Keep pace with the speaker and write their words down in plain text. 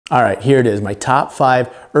All right, here it is, my top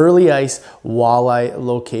 5 early ice walleye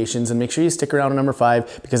locations. And make sure you stick around to number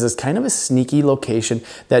 5 because it's kind of a sneaky location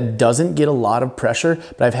that doesn't get a lot of pressure,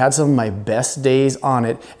 but I've had some of my best days on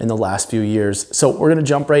it in the last few years. So we're gonna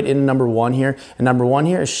jump right into number 1 here. And number 1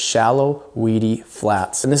 here is shallow, weedy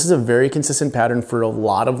flats. And this is a very consistent pattern for a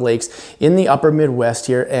lot of lakes in the upper Midwest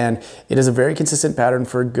here. And it is a very consistent pattern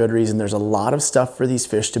for a good reason. There's a lot of stuff for these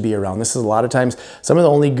fish to be around. This is a lot of times some of the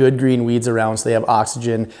only good green weeds around. So they have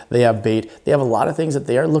oxygen, they have bait, they have a lot of things that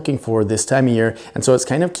they are looking for this time of year. And so it's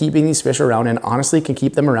kind of keeping these fish around, and honestly can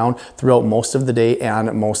keep them around throughout most of the day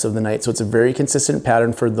and most of the night. So it's a very consistent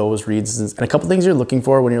pattern for those reasons. And a couple things you're looking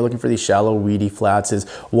for when you're looking for these shallow, weedy flats is,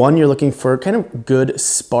 one, you're looking for kind of good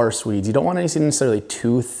sparse weeds. You don't want anything necessarily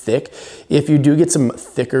too thick. If you do get some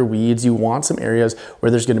thicker weeds, you want some areas where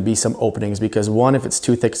there's gonna be some openings, because one, if it's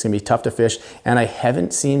too thick, it's gonna be tough to fish. And I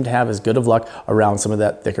haven't seemed to have as good of luck around some of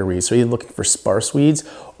that thicker weeds. So you're looking for sparse weeds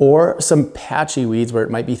or some patchy weeds where it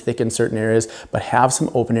might be thick in certain areas, but have some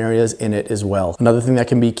open areas in it as well. Another thing that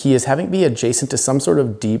can be key is having it be adjacent to some sort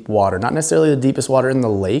of deep water, not necessarily the deepest water in the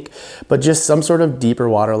lake, but just some sort of deeper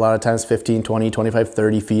water. A lot of times 15, 20, 25,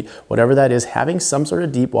 30 feet, whatever that is, having some sort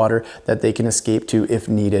of deep water that they can escape to if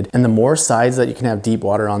needed. And the more sides that you can have deep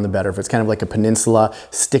water on, the better. If it's kind of like a peninsula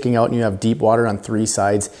sticking out and you have deep water on 3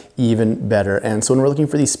 sides, even better. And so when we're looking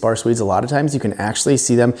for these sparse weeds, a lot of times you can actually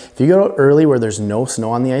see them. If you go out early where there's no snow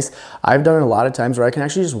on the ice, I've done it a lot of times where I can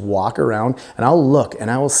actually just walk around and I'll look and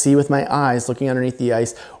I will see with my eyes looking underneath the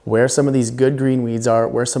ice where some of these good green weeds are,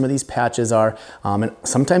 where some of these patches are. And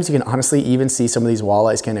sometimes you can honestly even see some of these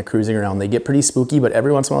walleyes kind of cruising around. They get pretty spooky, but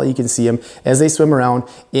every once in a while you can see them as they swim around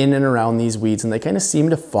in and around these weeds, and they kind of seem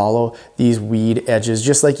to follow these weed edges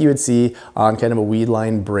just like you would see on kind of a weed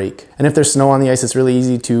line break. And if there's snow on the ice, it's really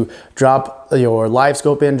easy to drop your live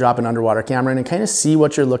scope in, drop an underwater camera in, and kind of see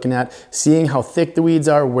what you're looking at, seeing how thick the weeds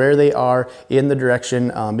are, where they are in the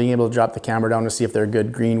direction, being able to drop the camera down to see if they're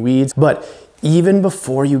good green weeds. But even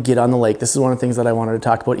before you get on the lake, this is one of the things that I wanted to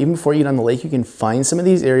talk about. Even before you get on the lake, you can find some of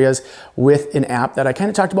these areas with an app that I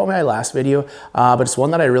kind of talked about in my last video, but it's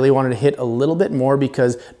one that I really wanted to hit a little bit more,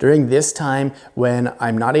 because during this time when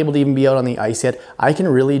I'm not able to even be out on the ice yet, I can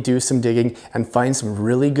really do some digging and find some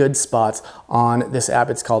really good spots on this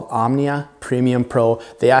app. It's called Omnia Premium Pro.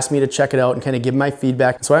 They asked me to check it out and kind of give my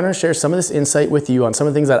feedback. So I'm going to share some of this insight with you on some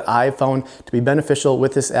of the things that I found to be beneficial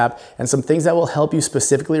with this app, and some things that will help you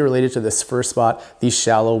specifically related to this first spot, these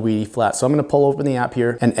shallow, weedy flats. So I'm gonna pull open the app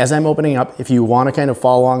here, and as I'm opening up, if you wanna kind of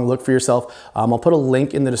follow along, look for yourself, I'll put a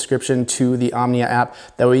link in the description to the Omnia app.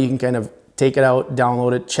 That way you can kind of take it out,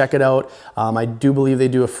 download it, check it out. I do believe they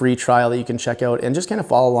do a free trial that you can check out, and just kind of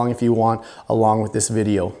follow along if you want along with this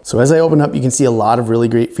video. So as I open up, you can see a lot of really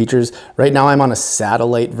great features. Right now I'm on a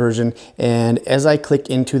satellite version, and as I click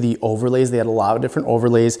into the overlays, they had a lot of different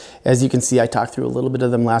overlays. As you can see, I talked through a little bit of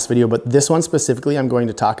them last video, but this one specifically I'm going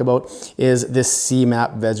to talk about is this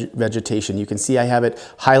CMAP vegetation. You can see I have it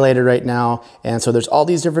highlighted right now, and so there's all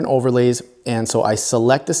these different overlays. And so I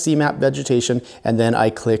select the CMAP vegetation and then I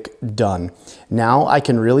click done. Now I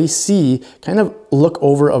can really see, kind of look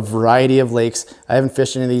over a variety of lakes. I haven't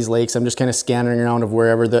fished any of these lakes. I'm just kind of scanning around of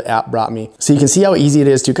wherever the app brought me. So you can see how easy it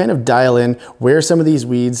is to kind of dial in where some of these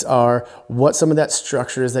weeds are, what some of that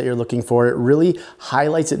structure is that you're looking for. It really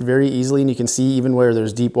highlights it very easily, and you can see even where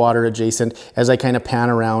there's deep water adjacent as I kind of pan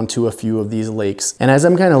around to a few of these lakes. And as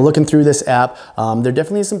I'm kind of looking through this app, there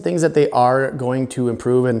definitely is some things that they are going to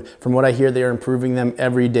improve, and from what I hear, they are improving them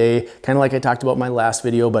every day, kind of like I talked about in my last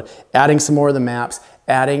video, but adding some more of the maps,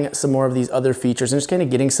 adding some more of these other features, and just kind of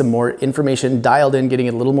getting some more information dialed in, getting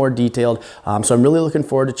it a little more detailed. So I'm really looking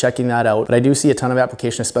forward to checking that out. But I do see a ton of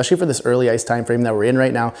application, especially for this early ice time frame that we're in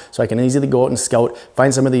right now. So I can easily go out and scout,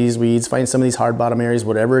 find some of these weeds, find some of these hard bottom areas,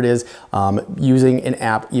 whatever it is, using an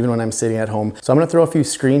app, even when I'm sitting at home. So I'm gonna throw a few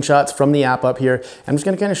screenshots from the app up here. I'm just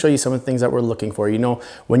gonna kind of show you some of the things that we're looking for. You know,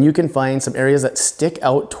 when you can find some areas that stick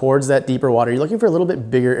out towards that deeper water, you're looking for a little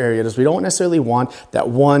bit bigger areas. We don't necessarily want that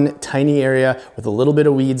one tiny area with a little bit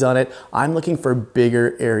of weeds on it. I'm looking for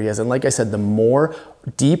bigger areas. And like I said, the more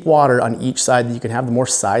deep water on each side that you can have, the more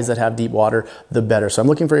sides that have deep water, the better. So I'm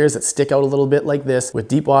looking for areas that stick out a little bit like this, with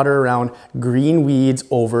deep water around, green weeds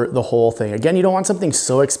over the whole thing. Again, you don't want something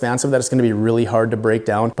so expansive that it's gonna be really hard to break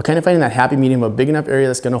down, but kind of finding that happy medium of a big enough area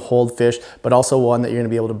that's gonna hold fish, but also one that you're gonna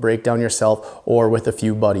be able to break down yourself or with a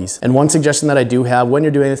few buddies. And one suggestion that I do have when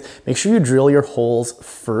you're doing this, make sure you drill your holes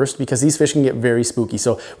first, because these fish can get very spooky.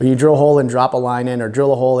 So when you drill a hole and drop a line in, or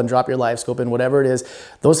drill a hole and drop your live scope in, whatever it is,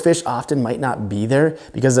 those fish often might not be there.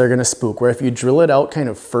 there because they're gonna spook. Where if you drill it out kind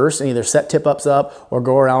of first and either set tip ups up or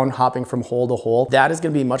go around hopping from hole to hole, that is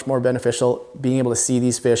gonna be much more beneficial, being able to see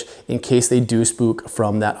these fish in case they do spook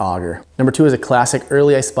from that auger. Number 2 is a classic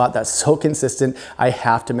early ice spot that's so consistent, I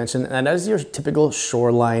have to mention, and that is your typical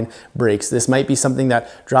shoreline breaks. This might be something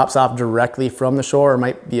that drops off directly from the shore, or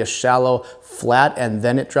might be a shallow flat and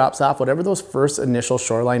then it drops off. Whatever those first initial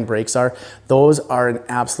shoreline breaks are, those are an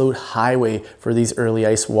absolute highway for these early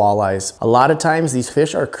ice walleyes. A lot of times these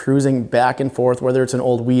fish are cruising back and forth, whether it's an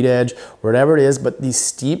old weed edge, whatever it is, but these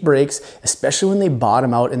steep breaks, especially when they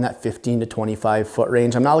bottom out in that 15 to 25 foot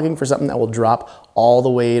range, I'm not looking for something that will drop all the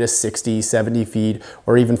way to 60, 70 feet,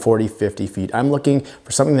 or even 40, 50 feet. I'm looking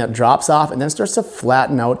for something that drops off and then starts to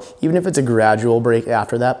flatten out, even if it's a gradual break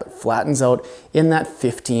after that, but flattens out in that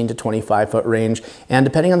 15 to 25 foot range. And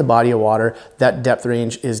depending on the body of water, that depth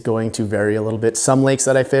range is going to vary a little bit. Some lakes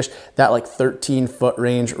that I fish, that like 13 foot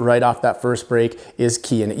range right off that first break is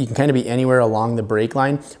key. And you can kind of be anywhere along the break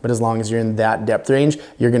line, but as long as you're in that depth range,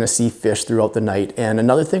 you're gonna see fish throughout the night. And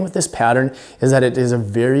another thing with this pattern is that it is a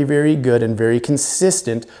very, very good and very consistent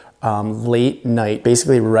late night,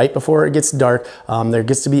 basically right before it gets dark. There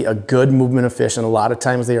gets to be a good movement of fish, and a lot of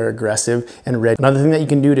times they are aggressive and ready. Another thing that you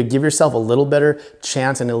can do to give yourself a little better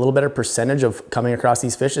chance and a little better percentage of coming across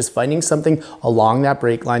these fish is finding something along that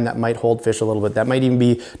break line that might hold fish a little bit. That might even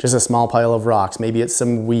be just a small pile of rocks. Maybe it's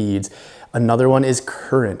some weeds. Another one is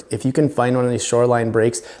current. If you can find one of these shoreline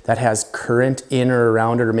breaks that has current in or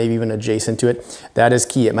around it, or maybe even adjacent to it, that is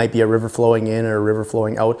key. It might be a river flowing in or a river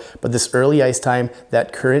flowing out, but this early ice time,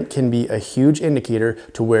 that current can be a huge indicator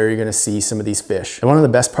to where you're gonna see some of these fish. And one of the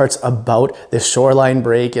best parts about this shoreline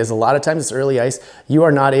break is a lot of times it's early ice, you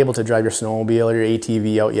are not able to drive your snowmobile or your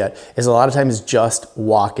ATV out yet. It's a lot of times just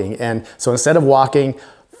walking. And so instead of walking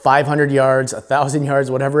 500 yards, 1,000 yards,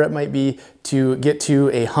 whatever it might be, to get to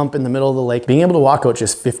a hump in the middle of the lake, being able to walk out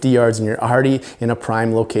just 50 yards and you're already in a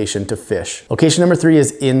prime location to fish. Location number 3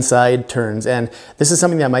 is inside turns. And this is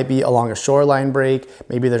something that might be along a shoreline break.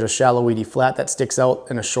 Maybe there's a shallow weedy flat that sticks out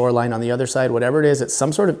and a shoreline on the other side. Whatever it is, it's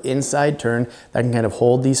some sort of inside turn that can kind of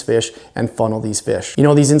hold these fish and funnel these fish. You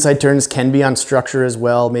know, these inside turns can be on structure as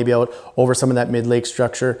well, maybe out over some of that mid-lake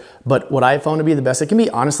structure. But what I found to be the best, it can be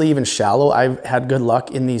honestly even shallow. I've had good luck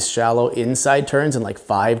in these shallow inside turns in like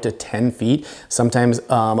 5 to 10 feet. Sometimes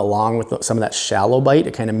along with some of that shallow bite,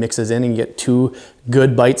 it kind of mixes in and you get 2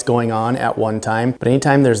 good bites going on at one time. But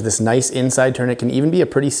anytime there's this nice inside turn, it can even be a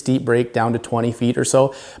pretty steep break down to 20 feet or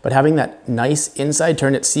so. But having that nice inside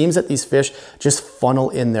turn, it seems that these fish just funnel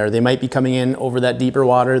in there. They might be coming in over that deeper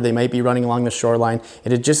water. They might be running along the shoreline.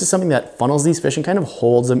 And it just is something that funnels these fish and kind of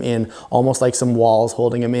holds them in, almost like some walls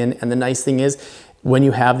holding them in. And the nice thing is, when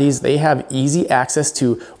you have these, they have easy access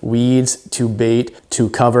to weeds, to bait,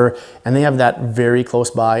 to cover, and they have that very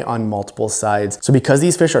close by on multiple sides. So because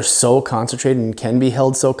these fish are so concentrated and can be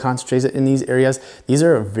held so concentrated in these areas, these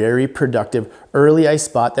are a very productive early ice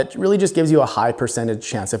spot that really just gives you a high percentage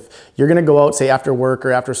chance. If you're gonna go out, say after work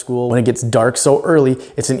or after school, when it gets dark so early,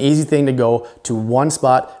 it's an easy thing to go to one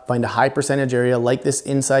spot, find a high percentage area like this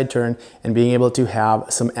inside turn, and being able to have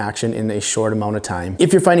some action in a short amount of time.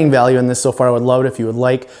 If you're finding value in this so far, I would love it if you would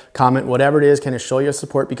like, comment, whatever it is, kind of show your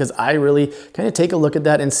support, because I really kind of take a look at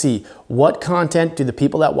that and see what content do the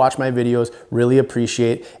people that watch my videos really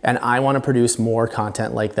appreciate, and I want to produce more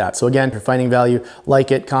content like that. So again, if you're finding value,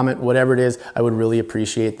 like it, comment, whatever it is, I would really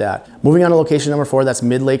appreciate that. Moving on to location number 4, that's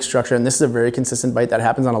mid-lake structure, and this is a very consistent bite that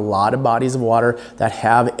happens on a lot of bodies of water that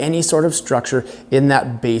have any sort of structure in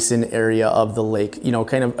that basin area of the lake, you know,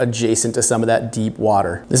 kind of adjacent to some of that deep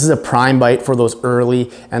water. This is a prime bite for those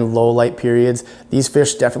early and low light periods. These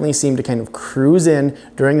fish definitely seem to kind of cruise in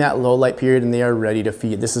during that low light period and they are ready to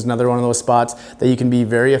feed. This is another one of those spots that you can be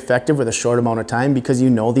very effective with a short amount of time because you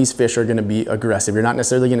know these fish are gonna be aggressive. You're not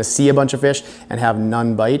necessarily gonna see a bunch of fish and have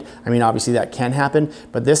none bite. I mean, obviously that can happen,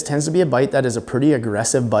 but this tends to be a bite that is a pretty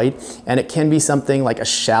aggressive bite, and it can be something like a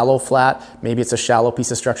shallow flat. Maybe it's a shallow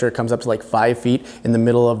piece of structure. It comes up to like 5 feet in the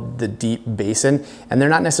middle of the deep basin, and they're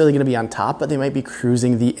not necessarily gonna be on top, but they might be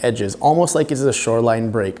cruising the edges, almost like it's a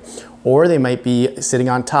shoreline break. Or they might be sitting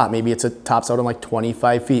on top. Maybe it's a tops out on like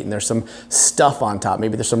 25 feet and there's some stuff on top.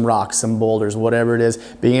 Maybe there's some rocks, some boulders, whatever it is.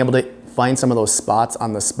 Being able to find some of those spots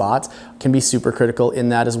on the spots can be super critical in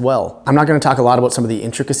that as well. I'm not gonna talk a lot about some of the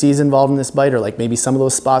intricacies involved in this bite, or like maybe some of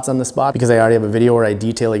those spots on the spot, because I already have a video where I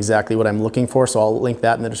detail exactly what I'm looking for, so I'll link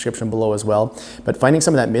that in the description below as well. But finding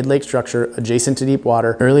some of that mid-lake structure adjacent to deep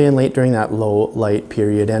water, early and late during that low light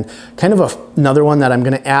period. And kind of another one that I'm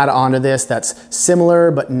gonna add onto this that's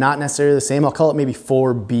similar, but not necessarily the same, I'll call it maybe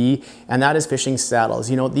 4B, and that is fishing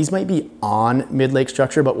saddles. You know, these might be on mid-lake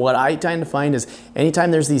structure, but what I tend to find is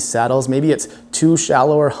anytime there's these saddles saddles. Maybe it's two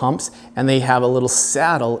shallower humps and they have a little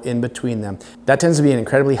saddle in between them. That tends to be an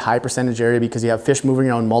incredibly high percentage area because you have fish moving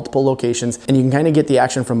around multiple locations and you can kind of get the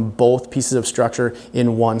action from both pieces of structure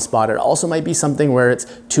in one spot. It also might be something where it's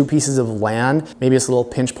two pieces of land. Maybe it's a little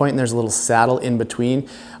pinch point and there's a little saddle in between.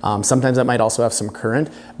 Sometimes that might also have some current,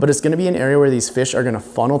 but it's going to be an area where these fish are going to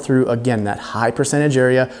funnel through, again, that high percentage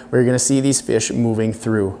area where you're going to see these fish moving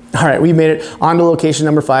through. All right, we made it on to location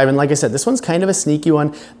number 5. And like I said, this one's kind of a sneaky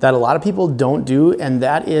one that a lot of people don't do, and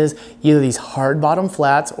that is either these hard bottom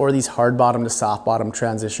flats or these hard bottom to soft bottom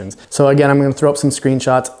transitions. So again, I'm going to throw up some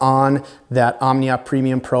screenshots on that Omnia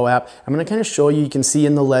Premium Pro app. I'm going to kind of show you, you can see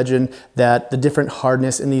in the legend that the different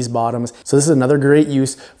hardness in these bottoms. So this is another great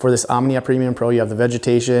use for this Omnia Premium Pro. You have the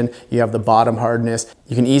vegetation, you have the bottom hardness.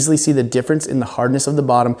 You can easily see the difference in the hardness of the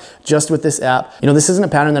bottom just with this app. You know, this isn't a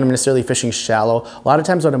pattern that I'm necessarily fishing shallow. A lot of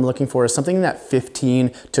times what I'm looking for is something in that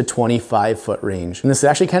 15 to 25 foot range. And this is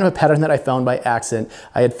actually kind of a pattern that I found by accident.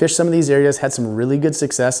 I had fished some of these areas, had some really good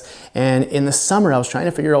success. And in the summer, I was trying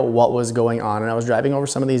to figure out what was going on. And I was driving over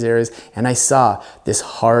some of these areas and I saw this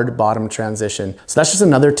hard bottom transition. So that's just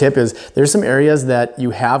another tip, is there's some areas that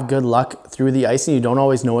you have good luck through the ice and you don't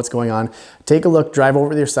always know what's going on. Take a look, drive over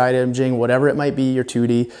with your side imaging, whatever it might be, your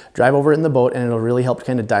 2D, drive over it in the boat, and it'll really help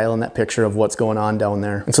kind of dial in that picture of what's going on down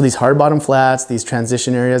there. And so these hard bottom flats, these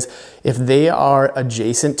transition areas, if they are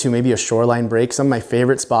adjacent to maybe a shoreline break, some of my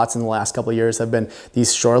favorite spots in the last couple of years have been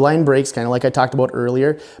these shoreline breaks, kind of like I talked about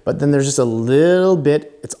earlier, but then there's just a little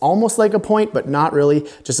bit, it's almost like a point, but not really,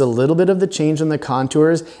 just a little bit of the change in the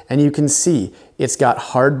contours, and you can see it's got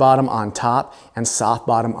hard bottom on top and soft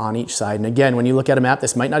bottom on each side. And again, when you look at a map,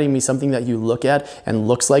 this might not even be something that you look at and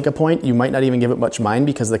looks like a point. You might not even give it much mind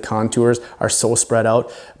because the contours are so spread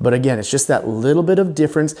out. But again, it's just that little bit of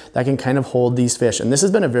difference that can kind of hold these fish. And this has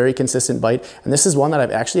been a very consistent bite. And this is one that I've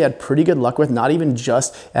actually had pretty good luck with, not even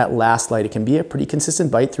just at last light. It can be a pretty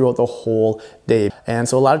consistent bite throughout the whole day. And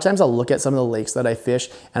so a lot of times I'll look at some of the lakes that I fish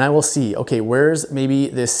and I will see, okay, where's maybe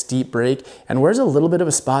this steep break and where's a little bit of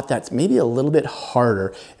a spot that's maybe a little bit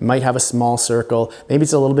harder. It might have a small circle, maybe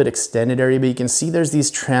it's a little bit extended area, but you can see there's these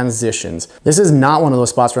transitions. This is not one of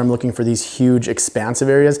those spots where I'm looking for these huge expansive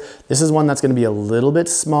areas. This is one that's going to be a little bit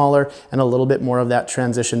smaller and a little bit more of that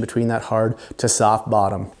transition between that hard to soft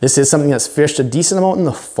bottom. This is something that's fished a decent amount in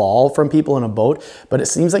the fall from people in a boat, but it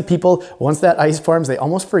seems like people, once that ice forms, they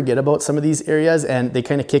almost forget about some of these areas and they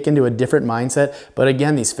kind of kick into a different mindset. But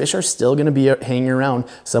again, these fish are still going to be hanging around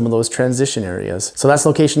some of those transition areas. So that's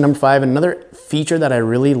location number 5. Another feature that I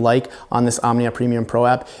really like on this Omnia Premium Pro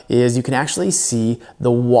app is you can actually see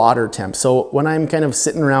the water temp. So when I'm kind of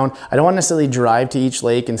sitting around, I don't want to necessarily drive to each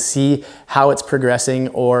lake and see how it's progressing,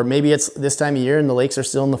 or maybe it's this time of year and the lakes are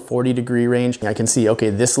still in the 40-degree range. I can see, okay,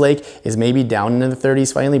 this lake is maybe down into the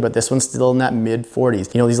 30s finally, but this one's still in that mid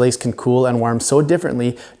 40s. You know, these lakes can cool and warm so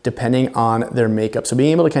differently depending on their makeup. So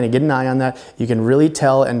being able to kind of get an eye on that, you can really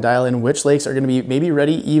tell and dial in which lakes are going to be maybe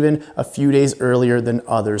ready even a few days earlier than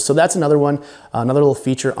others. So that's another one, another little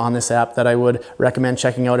feature on this app that I would recommend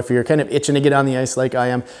checking out if you're kind of itching to get on the ice like I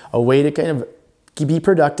am, a way to kind of be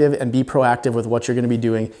productive and be proactive with what you're going to be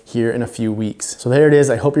doing here in a few weeks. So there it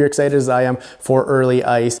is. I hope you're excited as I am for early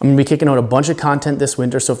ice. I'm going to be kicking out a bunch of content this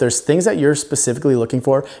winter. So if there's things that you're specifically looking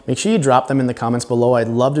for, make sure you drop them in the comments below. I'd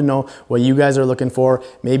love to know what you guys are looking for.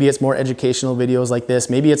 Maybe it's more educational videos like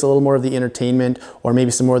this. Maybe it's a little more of the entertainment, or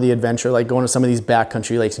maybe some more of the adventure, like going to some of these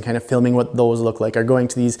backcountry lakes and kind of filming what those look like, or going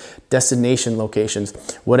to these destination locations.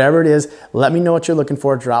 Whatever it is, let me know what you're looking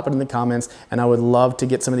for. Drop it in the comments, and I would love to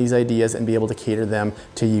get some of these ideas and be able to cater them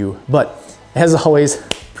to you. But as always,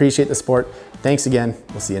 appreciate the support. Thanks again.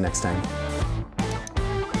 We'll see you next time.